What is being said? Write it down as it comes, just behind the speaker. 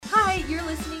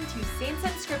listening to Saints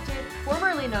Unscripted,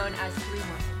 formerly known as Three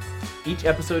Mormons. Each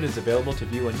episode is available to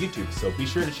view on YouTube, so be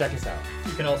sure to check us out.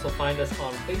 You can also find us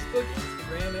on Facebook,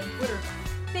 Instagram, and Twitter.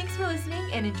 Thanks for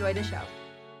listening and enjoy the show.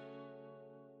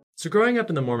 So growing up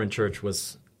in the Mormon church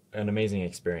was an amazing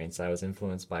experience. I was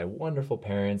influenced by wonderful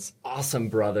parents, awesome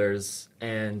brothers,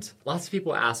 and lots of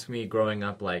people ask me growing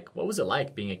up, like, what was it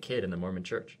like being a kid in the Mormon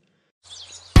church?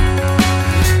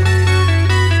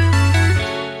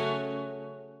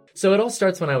 So it all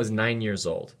starts when I was 9 years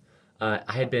old. I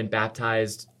had been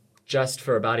baptized just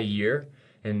for about a year,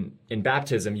 and in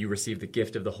baptism you receive the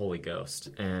gift of the Holy Ghost,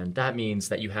 and that means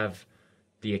that you have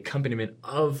the accompaniment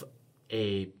of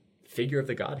a figure of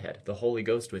the Godhead, the Holy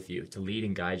Ghost, with you to lead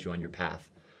and guide you on your path.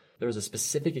 There was a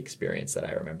specific experience that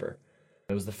I remember.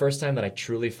 It was the first time that I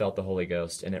truly felt the Holy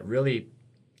Ghost, and it really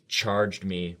charged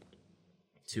me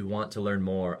to want to learn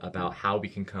more about how we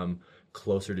can come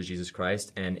closer to Jesus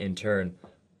Christ and in turn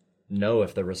know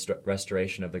if the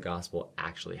restoration of the gospel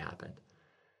actually happened.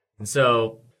 And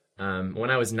so when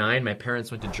I was 9, my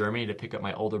parents went to Germany to pick up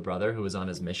my older brother who was on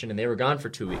his mission, and they were gone for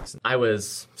 2 weeks. I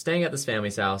was staying at this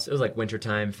family's house. It was like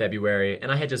wintertime, February, and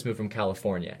I had just moved from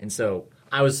California. And so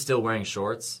I was still wearing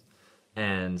shorts,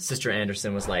 and Sister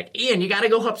Anderson was like, Ian, you got to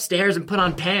go upstairs and put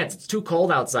on pants. It's too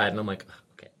cold outside. And I'm like,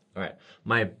 okay, all right.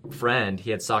 My friend,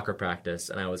 he had soccer practice,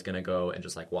 and I was going to go and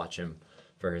just like watch him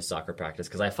for his soccer practice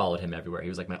because I followed him everywhere. He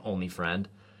was like my only friend.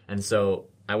 And so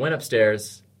I went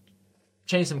upstairs,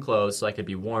 changed some clothes so I could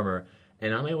be warmer,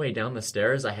 and on my way down the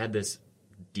stairs, I had this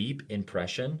deep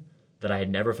impression that I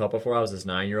had never felt before. I was this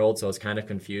 9-year-old, so I was kind of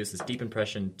confused, this deep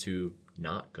impression to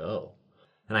not go.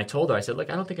 And I told her, I said,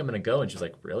 look, I don't think I'm going to go. And she's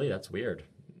like, really? That's weird.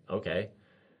 Okay.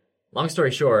 Long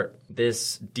story short,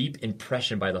 this deep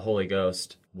impression by the Holy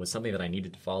Ghost was something that I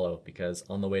needed to follow because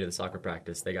on the way to the soccer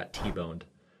practice, they got T-boned.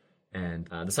 And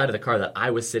the side of the car that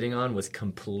I was sitting on was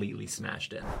completely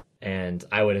smashed in. And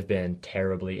I would have been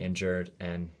terribly injured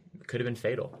and could have been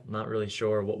fatal. I'm not really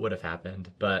sure what would have happened.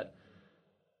 But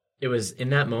it was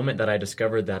in that moment that I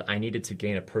discovered that I needed to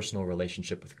gain a personal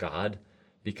relationship with God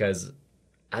because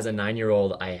as a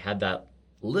 9-year-old, I had that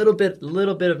little bit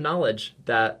of knowledge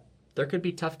that there could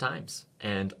be tough times.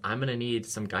 And I'm going to need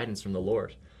some guidance from the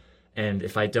Lord. And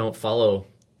if I don't follow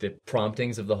the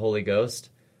promptings of the Holy Ghost,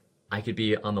 I could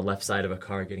be on the left side of a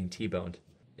car getting T-boned.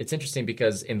 It's interesting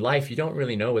because in life, you don't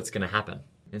really know what's going to happen.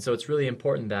 And so it's really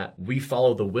important that we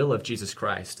follow the will of Jesus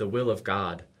Christ, the will of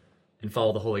God, and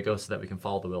follow the Holy Ghost so that we can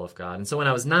follow the will of God. And so when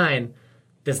I was 9,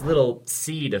 this little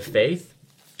seed of faith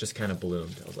just kind of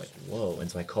bloomed. I was like, whoa. And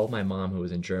so I called my mom who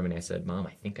was in Germany. I said, Mom,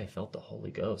 I think I felt the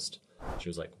Holy Ghost. She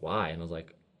was like, why? And I was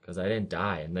like, because I didn't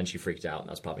die. And then she freaked out, and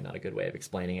that was probably not a good way of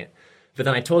explaining it. But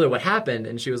then I told her what happened,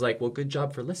 and she was like, well, good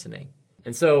job for listening.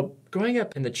 And so growing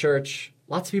up in the church,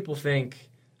 lots of people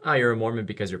think, you're a Mormon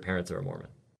because your parents are a Mormon,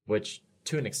 which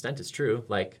to an extent is true.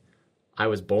 Like, I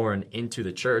was born into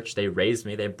the church. They raised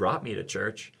me. They brought me to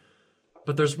church.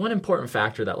 But there's one important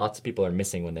factor that lots of people are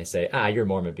missing when they say, you're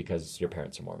Mormon because your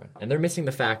parents are Mormon. And they're missing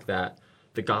the fact that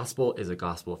the gospel is a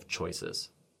gospel of choices.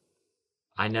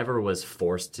 I never was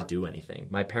forced to do anything.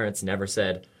 My parents never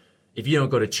said, if you don't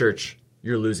go to church,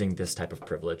 you're losing this type of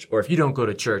privilege. Or if you don't go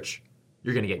to church,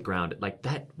 you're going to get grounded. Like,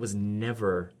 that was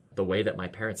never the way that my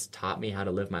parents taught me how to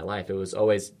live my life. It was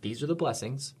always, these are the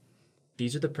blessings.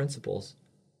 These are the principles.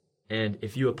 And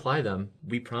if you apply them,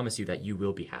 we promise you that you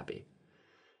will be happy.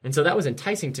 And so that was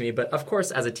enticing to me. But of course,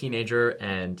 as a teenager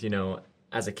and,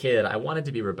 as a kid, I wanted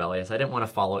to be rebellious. I didn't want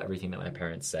to follow everything that my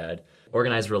parents said.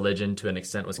 Organized religion, to an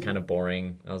extent, was kind of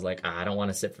boring. I was like, I don't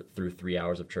want to sit through 3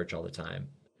 hours of church all the time.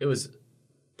 It was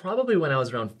probably when I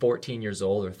was around 14 years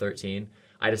old or 13,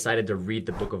 I decided to read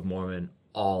the Book of Mormon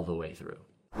all the way through.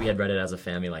 We had read it as a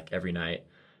family like every night,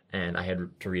 and I had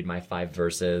to read my 5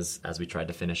 verses as we tried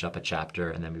to finish up a chapter,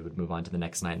 and then we would move on to the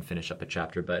next night and finish up a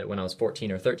chapter. But when I was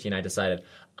 14 or 13, I decided,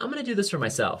 I'm going to do this for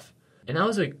myself. And that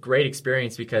was a great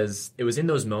experience because it was in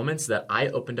those moments that I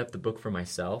opened up the book for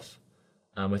myself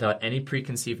without any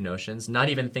preconceived notions, not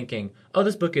even thinking,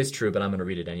 this book is true, but I'm going to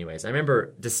read it anyways. I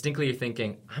remember distinctly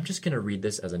thinking, I'm just going to read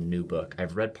this as a new book.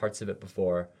 I've read parts of it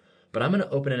before, but I'm going to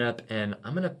open it up and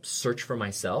I'm going to search for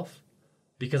myself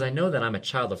because I know that I'm a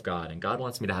child of God and God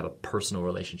wants me to have a personal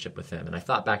relationship with him. And I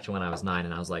thought back to when I was 9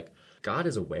 and I was like, God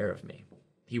is aware of me.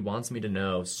 He wants me to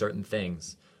know certain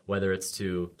things, whether it's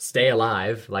to stay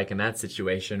alive, like in that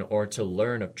situation, or to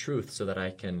learn of truth so that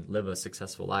I can live a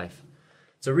successful life.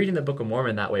 So reading the Book of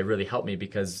Mormon that way really helped me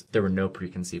because there were no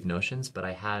preconceived notions, but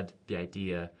I had the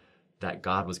idea that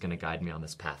God was going to guide me on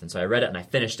this path. And so I read it and I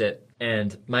finished it.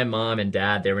 And my mom and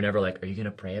dad, they were never like, are you going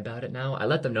to pray about it now? I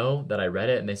let them know that I read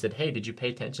it and they said, hey, did you pay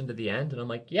attention to the end? And I'm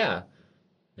like, yeah.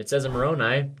 it says in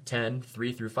Moroni 10,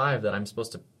 3 through 5 that I'm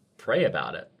supposed to pray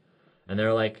about it. And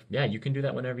they're like, yeah, you can do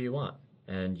that whenever you want.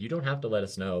 And you don't have to let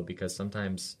us know because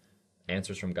sometimes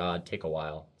answers from God take a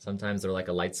while. Sometimes they're like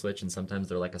a light switch and sometimes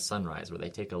they're like a sunrise where they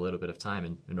take a little bit of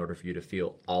time in order for you to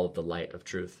feel all of the light of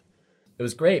truth. It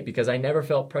was great because I never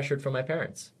felt pressured from my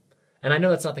parents. And I know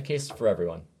that's not the case for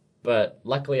everyone. But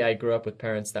luckily I grew up with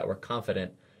parents that were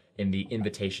confident in the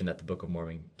invitation that the Book of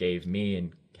Mormon gave me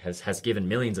and has given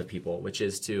millions of people, which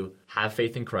is to have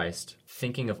faith in Christ,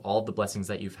 thinking of all the blessings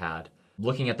that you've had,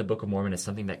 looking at the Book of Mormon as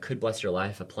something that could bless your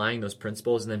life, applying those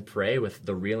principles, and then pray with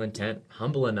the real intent,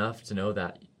 humble enough to know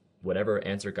that whatever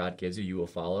answer God gives you, you will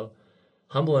follow,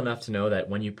 humble enough to know that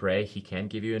when you pray, he can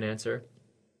give you an answer.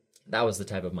 That was the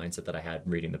type of mindset that I had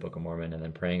reading the Book of Mormon and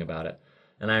then praying about it.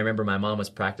 And I remember my mom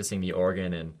was practicing the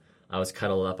organ, and I was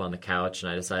cuddled up on the couch,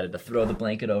 and I decided to throw the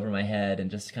blanket over my head and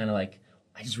just kind of like,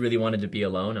 I just really wanted to be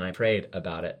alone, and I prayed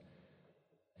about it.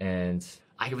 And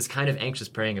I was kind of anxious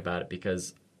praying about it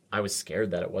because I was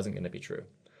scared that it wasn't going to be true.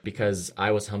 Because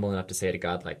I was humble enough to say to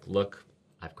God, like, look,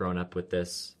 I've grown up with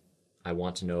this. I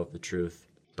want to know of the truth,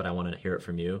 but I want to hear it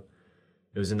from you.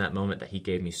 It was in that moment that he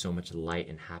gave me so much light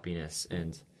and happiness,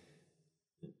 and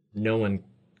no one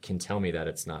can tell me that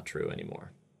it's not true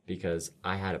anymore. Because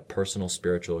I had a personal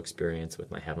spiritual experience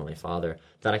with my Heavenly Father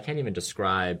that I can't even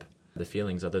describe the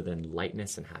feelings other than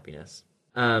lightness and happiness.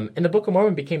 And the Book of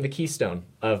Mormon became the keystone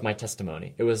of my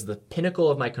testimony. It was the pinnacle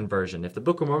of my conversion. If the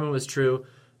Book of Mormon was true,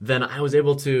 then I was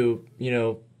able to,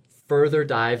 further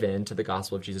dive into the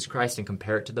gospel of Jesus Christ and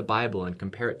compare it to the Bible and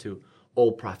compare it to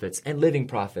old prophets and living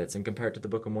prophets and compare it to the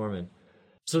Book of Mormon.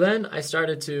 So then I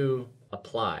started to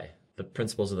apply the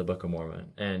principles of the Book of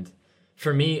Mormon. And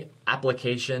for me,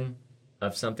 application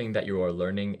of something that you are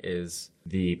learning is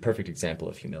the perfect example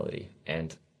of humility.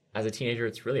 And as a teenager,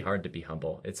 it's really hard to be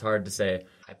humble. It's hard to say,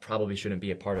 I probably shouldn't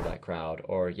be a part of that crowd,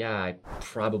 or yeah, I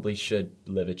probably should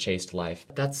live a chaste life.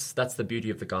 That's the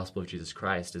beauty of the gospel of Jesus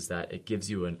Christ, is that it gives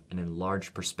you an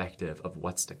enlarged perspective of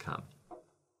what's to come.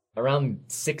 Around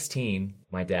 16,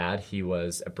 my dad, he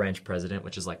was a branch president,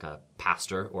 which is like a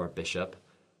pastor or a bishop.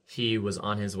 He was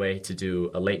on his way to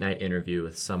do a late night interview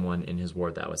with someone in his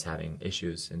ward that was having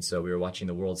issues. And so we were watching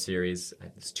the World Series.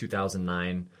 It's 2009.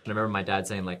 And I remember my dad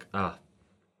saying like, I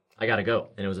gotta go.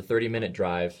 And it was a 30-minute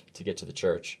drive to get to the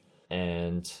church.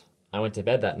 And I went to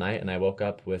bed that night and I woke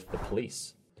up with the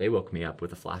police. They woke me up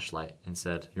with a flashlight and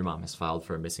said, your mom has filed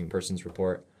for a missing persons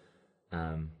report.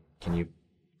 Can you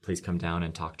please come down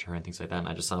and talk to her and things like that? And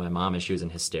I just saw my mom and she was in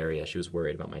hysteria. She was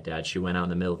worried about my dad. She went out in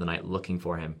the middle of the night looking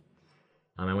for him.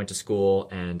 I went to school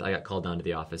and I got called down to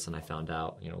the office and I found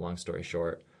out, long story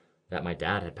short, that my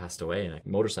dad had passed away in a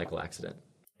motorcycle accident.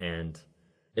 And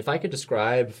if I could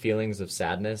describe feelings of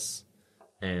sadness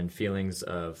and feelings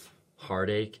of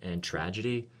heartache and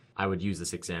tragedy, I would use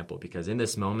this example because in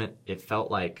this moment, it felt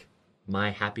like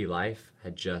my happy life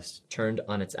had just turned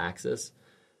on its axis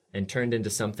and turned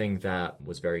into something that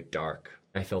was very dark.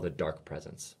 I felt a dark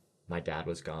presence. My dad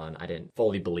was gone. I didn't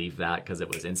fully believe that because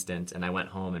it was instant. And I went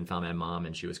home and found my mom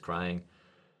and she was crying.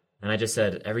 And I just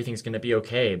said, everything's going to be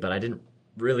okay. But I didn't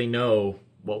really know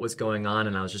what was going on.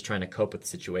 And I was just trying to cope with the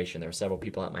situation. There were several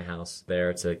people at my house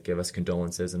there to give us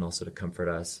condolences and also to comfort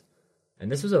us.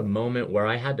 And this was a moment where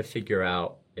I had to figure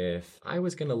out if I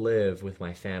was going to live with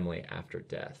my family after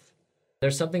death.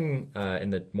 There's something in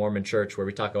the Mormon church where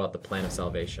we talk about the plan of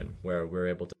salvation, where we're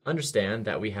able to understand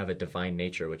that we have a divine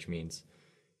nature, which means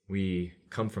we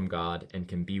come from God and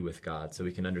can be with God, so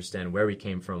we can understand where we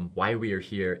came from, why we are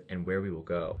here, and where we will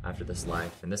go after this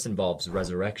life. And this involves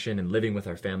resurrection and living with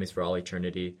our families for all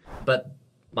eternity. But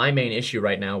my main issue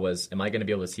right now was, am I going to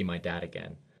be able to see my dad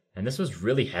again? And this was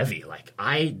really heavy. Like,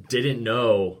 I didn't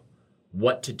know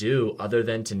what to do other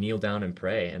than to kneel down and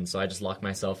pray. And so I just locked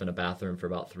myself in a bathroom for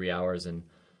about 3 hours, and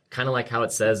kind of like how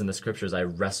it says in the scriptures, I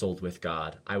wrestled with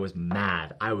God. I was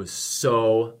mad. I was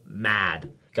so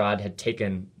mad. God had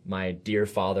taken my dear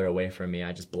father away from me.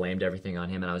 I just blamed everything on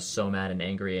him, and I was so mad and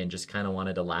angry and just kind of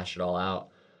wanted to lash it all out.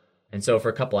 And so for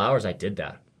a couple hours, I did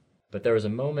that. But there was a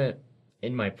moment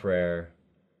in my prayer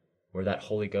where that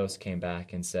Holy Ghost came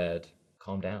back and said,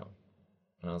 calm down.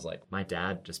 And I was like, my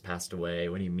dad just passed away.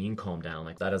 What do you mean calm down?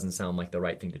 Like, that doesn't sound like the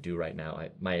right thing to do right now.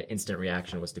 My instant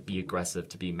reaction was to be aggressive,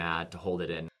 to be mad, to hold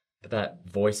it in. But that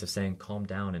voice of saying, calm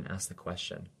down and ask the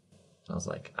question. And I was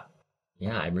like,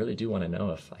 yeah, I really do want to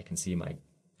know if I can see my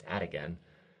dad again.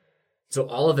 So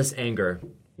all of this anger,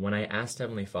 when I asked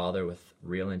Heavenly Father with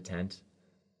real intent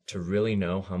to really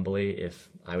know humbly if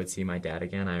I would see my dad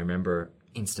again, I remember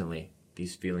instantly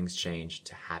these feelings changed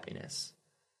to happiness.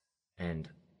 And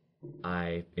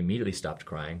I immediately stopped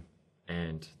crying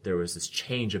And there was this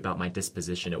change about my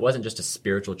disposition. It wasn't just a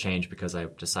spiritual change because I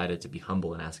decided to be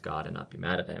humble and ask God and not be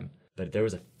mad at him. But there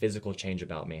was a physical change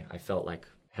about me. I felt like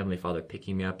Heavenly Father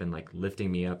picking me up and like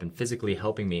lifting me up and physically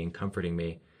helping me and comforting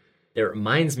me. It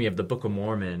reminds me of the Book of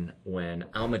Mormon when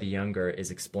Alma the Younger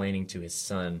is explaining to his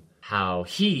son how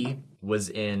he was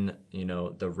in,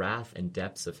 the wrath and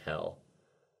depths of hell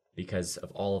because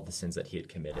of all of the sins that he had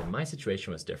committed. My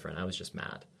situation was different. I was just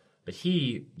mad. But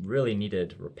he really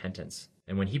needed repentance.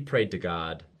 And when he prayed to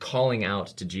God, calling out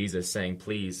to Jesus, saying,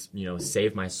 please,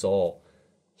 save my soul,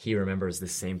 he remembers the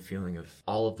same feeling of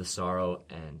all of the sorrow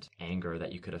and anger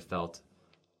that you could have felt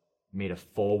made a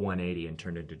full 180 and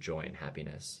turned into joy and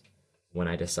happiness when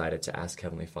I decided to ask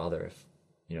Heavenly Father if,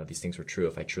 these things were true,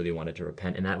 if I truly wanted to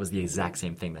repent. And that was the exact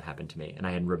same thing that happened to me. And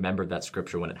I had remembered that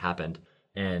scripture when it happened.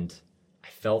 And I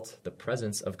felt the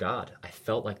presence of God. I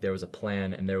felt like there was a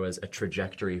plan and there was a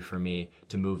trajectory for me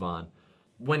to move on.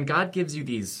 When God gives you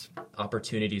these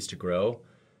opportunities to grow,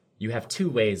 you have two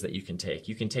ways that you can take.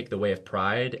 You can take the way of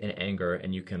pride and anger,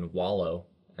 and you can wallow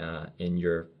in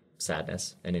your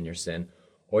sadness and in your sin.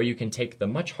 Or you can take the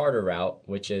much harder route,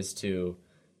 which is to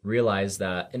realize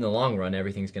that in the long run,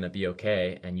 everything's going to be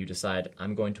okay, and you decide,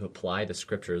 I'm going to apply the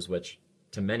scriptures, which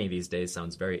to many these days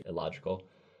sounds very illogical.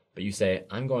 But you say,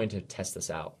 I'm going to test this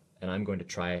out, and I'm going to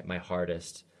try my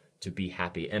hardest to be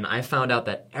happy. And I found out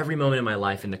that every moment in my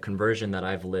life, in the conversion that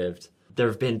I've lived, there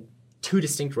have been two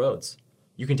distinct roads.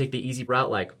 You can take the easy route,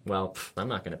 like, well, I'm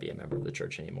not going to be a member of the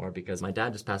church anymore because my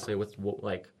dad just passed away.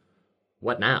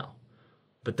 What now?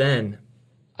 But then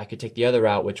I could take the other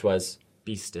route, which was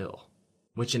be still,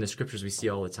 which in the scriptures we see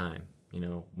all the time.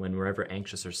 When we're ever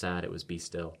anxious or sad, it was be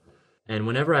still. And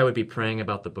whenever I would be praying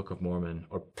about the Book of Mormon,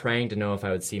 or praying to know if I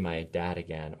would see my dad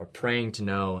again, or praying to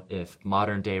know if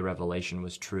modern day revelation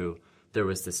was true, there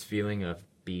was this feeling of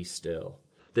be still.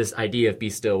 This idea of be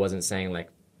still wasn't saying like,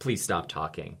 please stop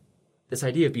talking. This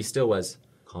idea of be still was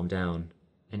calm down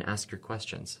and ask your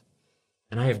questions.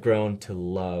 And I have grown to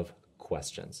love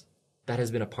questions. That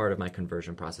has been a part of my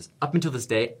conversion process. Up until this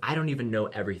day, I don't even know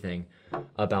everything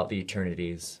about the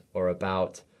eternities or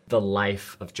about the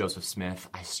life of Joseph Smith.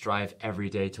 I strive every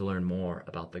day to learn more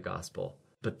about the gospel.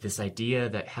 But this idea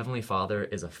that Heavenly Father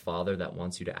is a father that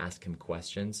wants you to ask him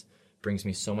questions brings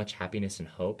me so much happiness and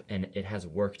hope, and it has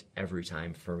worked every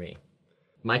time for me.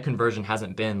 My conversion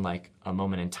hasn't been like a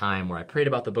moment in time where I prayed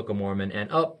about the Book of Mormon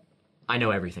and, I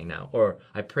know everything now. Or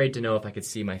I prayed to know if I could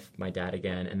see my dad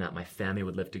again and that my family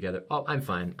would live together. I'm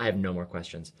fine. I have no more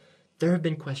questions. There have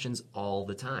been questions all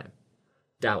the time.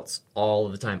 Doubts all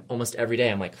of the time. Almost every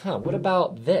day I'm like, what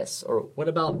about this? Or what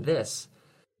about this?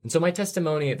 And so my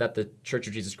testimony that the Church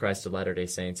of Jesus Christ of Latter-day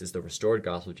Saints is the restored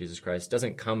gospel of Jesus Christ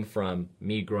doesn't come from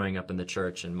me growing up in the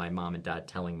church and my mom and dad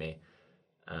telling me.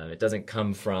 It doesn't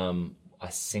come from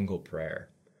a single prayer.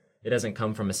 It doesn't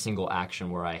come from a single action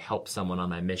where I helped someone on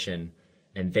my mission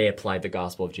and they applied the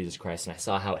gospel of Jesus Christ and I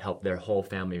saw how it helped their whole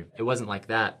family. It wasn't like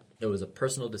that. It was a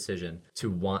personal decision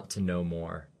to want to know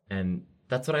more. And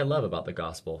that's what I love about the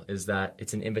gospel, is that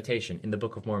it's an invitation. In the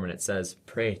Book of Mormon, it says,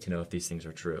 pray to know if these things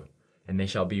are true, and they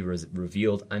shall be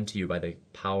revealed unto you by the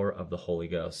power of the Holy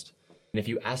Ghost. And if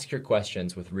you ask your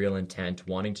questions with real intent,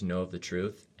 wanting to know of the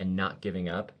truth and not giving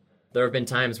up, there have been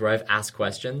times where I've asked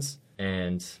questions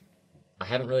and I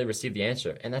haven't really received the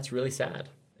answer, and that's really sad.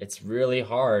 It's really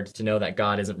hard to know that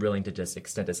God isn't willing to just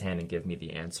extend his hand and give me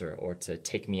the answer or to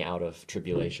take me out of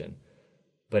tribulation.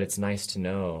 But it's nice to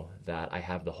know that I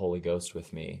have the Holy Ghost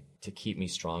with me to keep me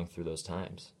strong through those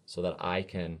times so that I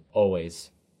can always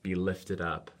be lifted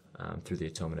up through the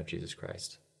atonement of Jesus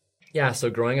Christ. Yeah, so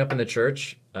growing up in the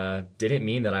church didn't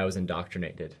mean that I was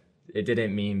indoctrinated. It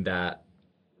didn't mean that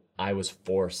I was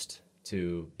forced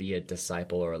to be a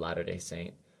disciple or a Latter-day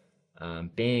Saint.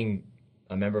 Being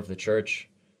a member of the church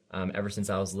ever since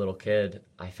I was a little kid,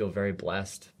 I feel very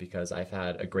blessed because I've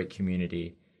had a great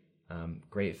community,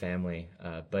 great family,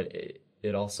 but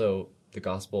it also, the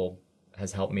gospel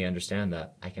has helped me understand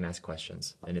that I can ask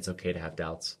questions and it's okay to have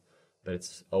doubts, but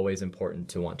it's always important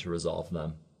to want to resolve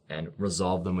them and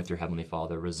resolve them with your Heavenly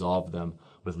Father, resolve them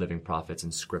with living prophets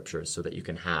and scriptures so that you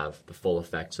can have the full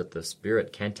effect, so that the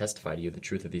Spirit can testify to you the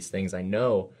truth of these things. I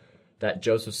know that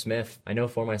Joseph Smith, I know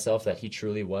for myself that he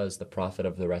truly was the prophet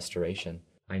of the restoration.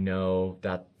 I know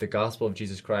that the gospel of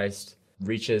Jesus Christ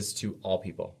reaches to all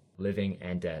people, living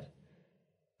and dead.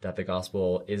 That the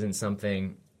gospel isn't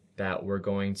something that we're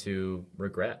going to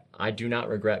regret. I do not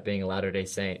regret being a Latter-day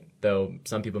Saint, though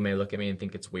some people may look at me and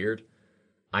think it's weird.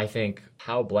 I think,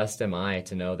 how blessed am I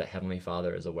to know that Heavenly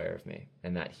Father is aware of me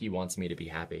and that he wants me to be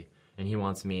happy and he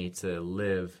wants me to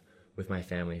live with my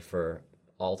family for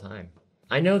all time.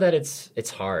 I know that it's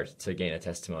hard to gain a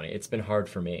testimony. It's been hard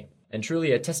for me. And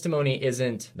truly, a testimony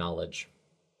isn't knowledge.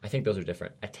 I think those are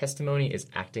different. A testimony is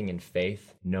acting in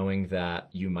faith, knowing that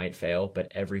you might fail, but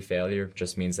every failure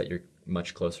just means that you're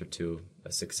much closer to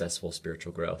a successful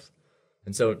spiritual growth.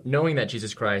 And so knowing that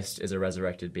Jesus Christ is a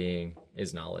resurrected being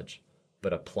is knowledge,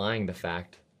 but applying the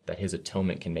fact that his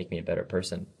atonement can make me a better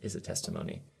person is a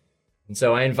testimony. And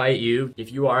so I invite you,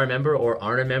 if you are a member or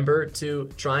aren't a member, to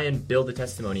try and build a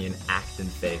testimony and act in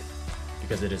faith,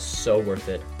 because it is so worth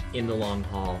it. In the long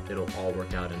haul, it'll all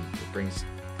work out and it brings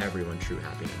everyone true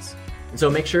happiness. And so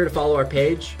make sure to follow our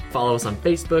page. Follow us on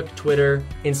Facebook, Twitter,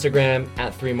 Instagram,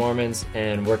 @3Mormons,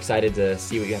 and we're excited to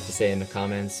see what you have to say in the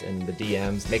comments and the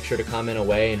DMs. Make sure to comment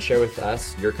away and share with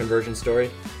us your conversion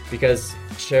story, because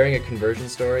sharing a conversion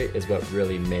story is what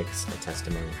really makes a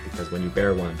testimony, because when you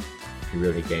bear one, you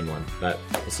really gain one. But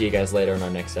we'll see you guys later in our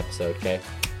next episode, okay?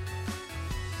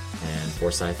 And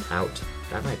Forsyth out.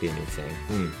 That might be a new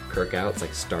thing. Kirk out. It's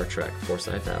like Star Trek.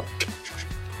 Forsyth out.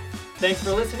 Thanks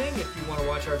for listening. If you want to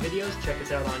watch our videos, check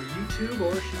us out on YouTube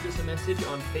or shoot us a message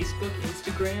on Facebook,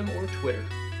 Instagram, or Twitter.